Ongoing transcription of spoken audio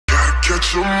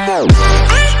catch 'em all.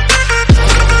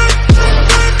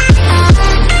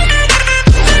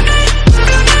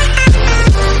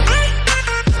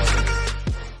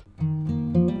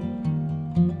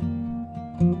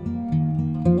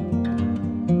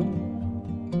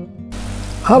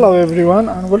 Hello everyone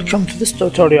and welcome to this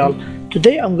tutorial.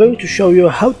 Today I'm going to show you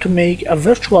how to make a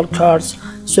virtual cards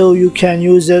so you can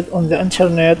use it on the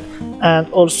internet,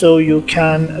 and also you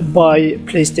can buy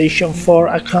PlayStation 4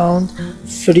 account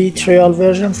free trial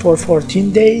version for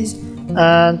 14 days,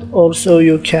 and also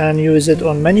you can use it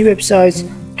on many websites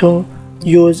to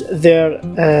use their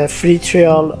free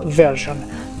trial version.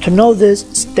 To know this,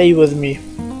 stay with me.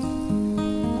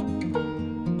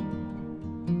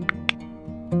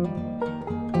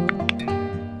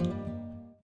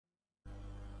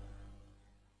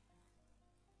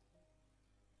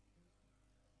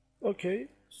 Okay,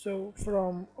 so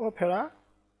from Opera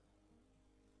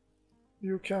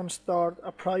you can start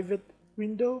a private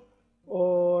window,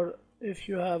 or if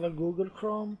you have a Google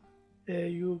Chrome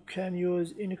you can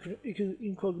use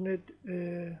incognito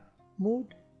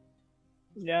mode.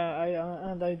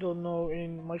 I don't know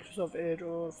in Microsoft Edge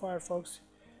or Firefox.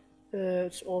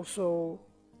 It's also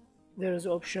there is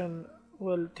option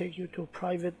will take you to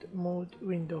private mode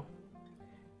window.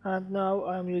 And now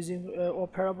I'm using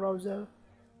Opera browser.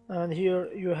 And here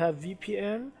you have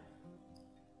VPN.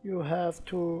 You have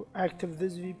to activate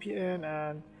this VPN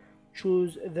and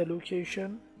choose the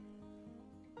location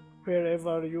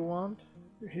wherever you want.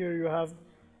 Here you have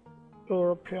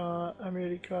Europe,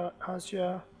 America,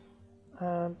 Asia,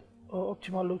 and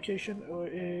optimal location, or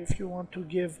if you want to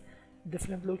give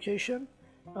different location.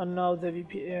 And now the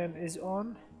VPN is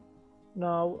on.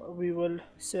 Now we will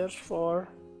search for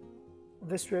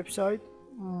this website,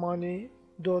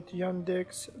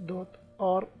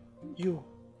 money.yandex.ru.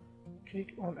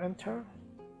 Click on enter.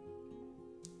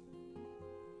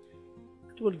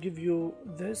 It will give you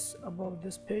this about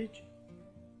this page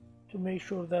to make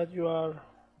sure that you are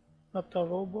not a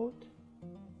robot.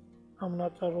 I'm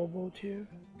not a robot here.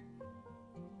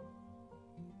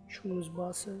 Choose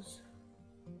buses.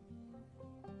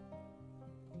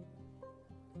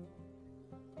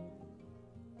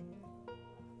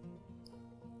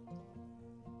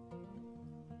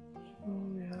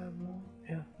 We have more,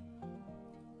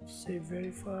 say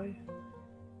verify,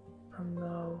 and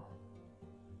now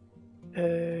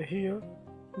here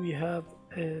we have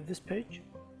this page,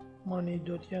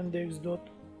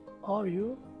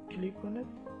 money.yandex.ru. click on it.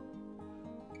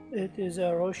 It is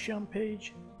a Russian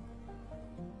page.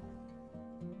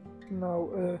 Now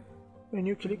when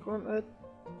you click on it,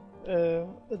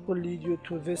 it will lead you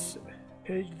to this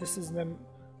page. This is the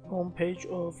home page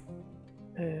of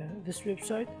this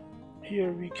website.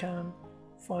 Here we can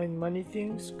find many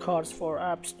things: cards for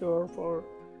App Store, for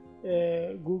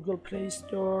Google Play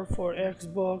Store, for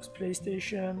Xbox,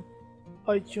 PlayStation,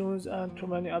 iTunes, and too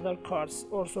many other cards.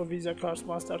 Also Visa cards,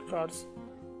 Master cards,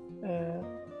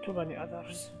 too many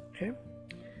others. Okay,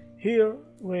 here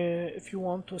if you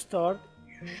want to start,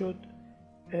 you should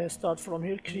start from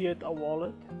here. Create a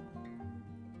wallet,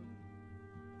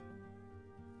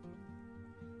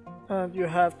 and you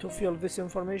have to fill this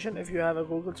information. If you have a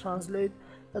Google Translate,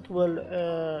 it will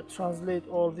translate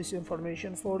all this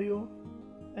information for you.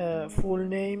 Full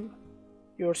name,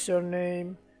 your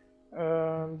surname,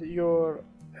 and your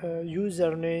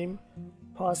username,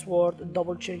 password.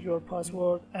 Double check your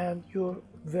password, and your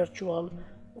virtual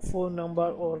phone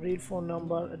number or real phone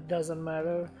number, it doesn't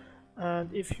matter.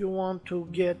 And if you want to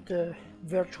get a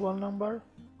virtual number,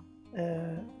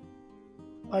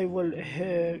 I will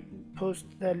post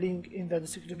the link in the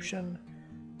description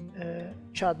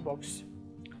chat box.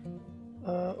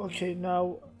 Okay,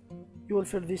 now you will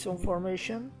fill this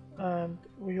information and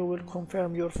you will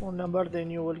confirm your phone number. Then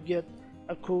you will get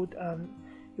a code and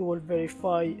you will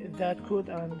verify that code,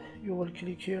 and you will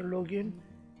click here login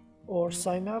or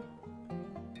sign up,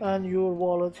 and your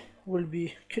wallet will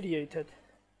be created.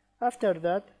 After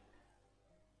that,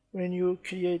 when you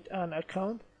create an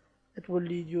account, it will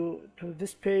lead you to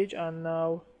this page, and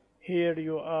now here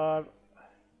you are.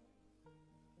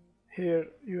 Here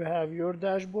you have your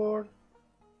dashboard,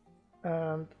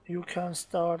 and you can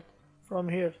start from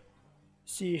here.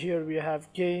 See, here we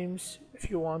have games. If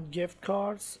you want gift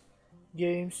cards,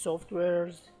 games,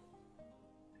 softwares,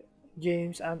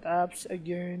 games and apps.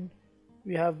 Again,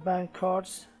 we have bank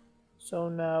cards. So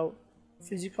now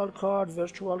physical card,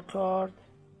 virtual card,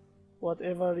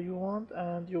 whatever you want,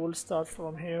 and you will start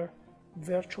from here.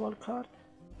 Virtual card.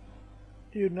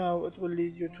 Now it will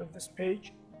lead you to this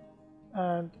page,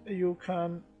 and you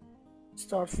can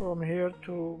start from here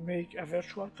to make a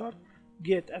virtual card.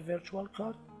 Get a virtual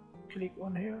card. Click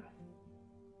on here.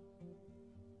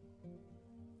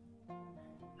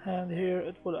 and here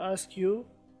it will ask you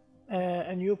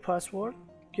a new password.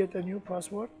 Get a new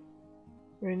password.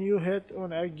 When you hit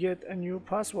on a get a new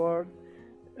password,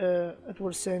 it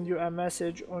will send you a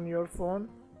message on your phone,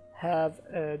 have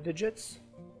digits.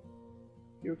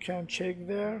 You can check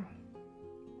there.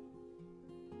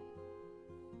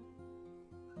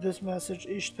 This message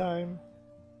each time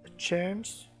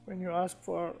changes when you ask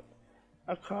for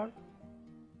a card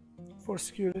for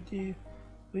security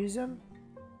reason.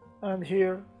 And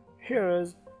here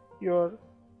is your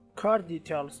card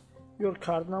details, your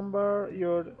card number,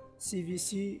 your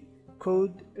CVC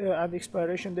code, and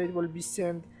expiration date will be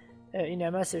sent in a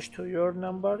message to your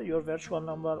number, your virtual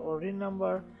number or real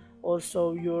number.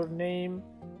 Also your name,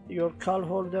 your call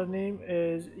holder name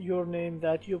is your name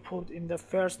that you put in the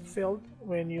first field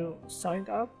when you signed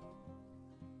up,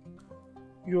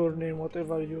 your name,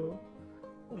 whatever you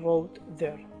wrote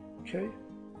there. Okay,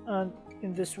 and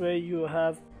in this way you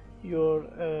have your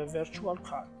virtual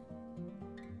card.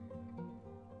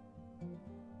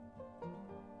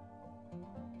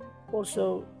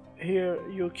 Also here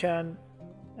you can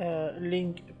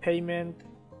link payment,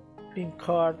 link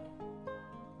card,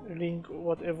 link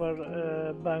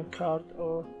whatever bank card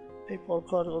or PayPal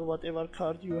card or whatever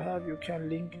card you have, you can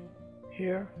link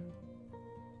here.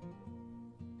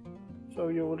 So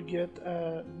you will get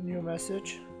a new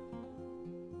message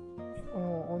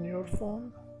on your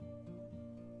phone.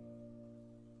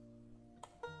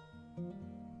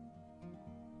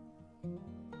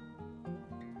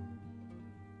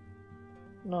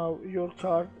 Now your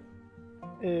card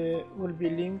will be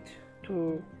linked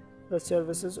to the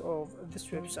services of this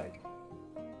website.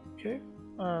 Okay,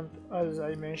 and as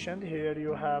I mentioned, here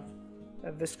you have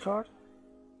this card,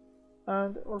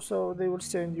 and also they will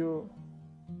send you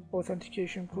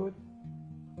authentication code.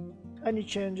 Any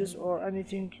changes or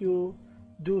anything you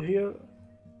do here,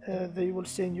 they will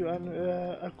send you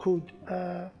a code,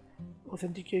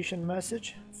 authentication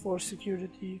message for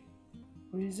security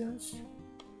reasons.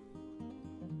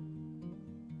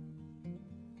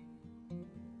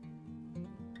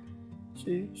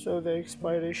 See, so the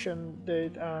expiration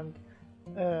date and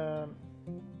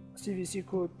CVC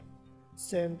code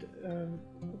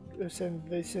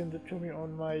they send it to me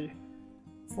on my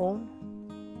phone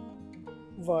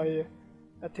via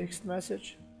a text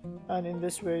message, and in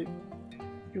this way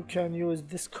you can use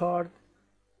this card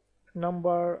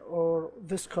number or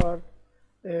this card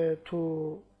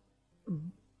to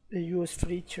use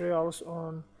free trials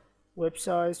on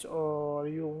websites, or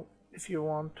if you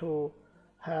want to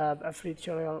have a free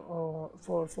trial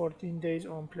for 14 days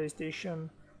on PlayStation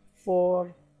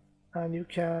 4, and you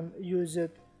can use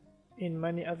it in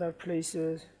many other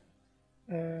places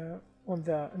on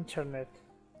the internet.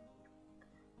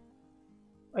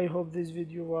 I hope this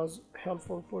video was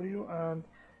helpful for you and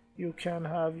you can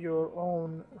have your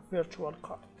own virtual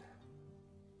card.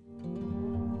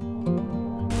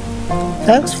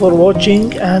 Thanks for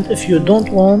watching, and if you don't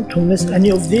want to miss any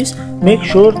of this, make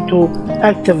sure to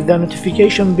activate the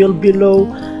notification bell below,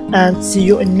 and see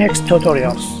you in next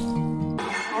tutorials.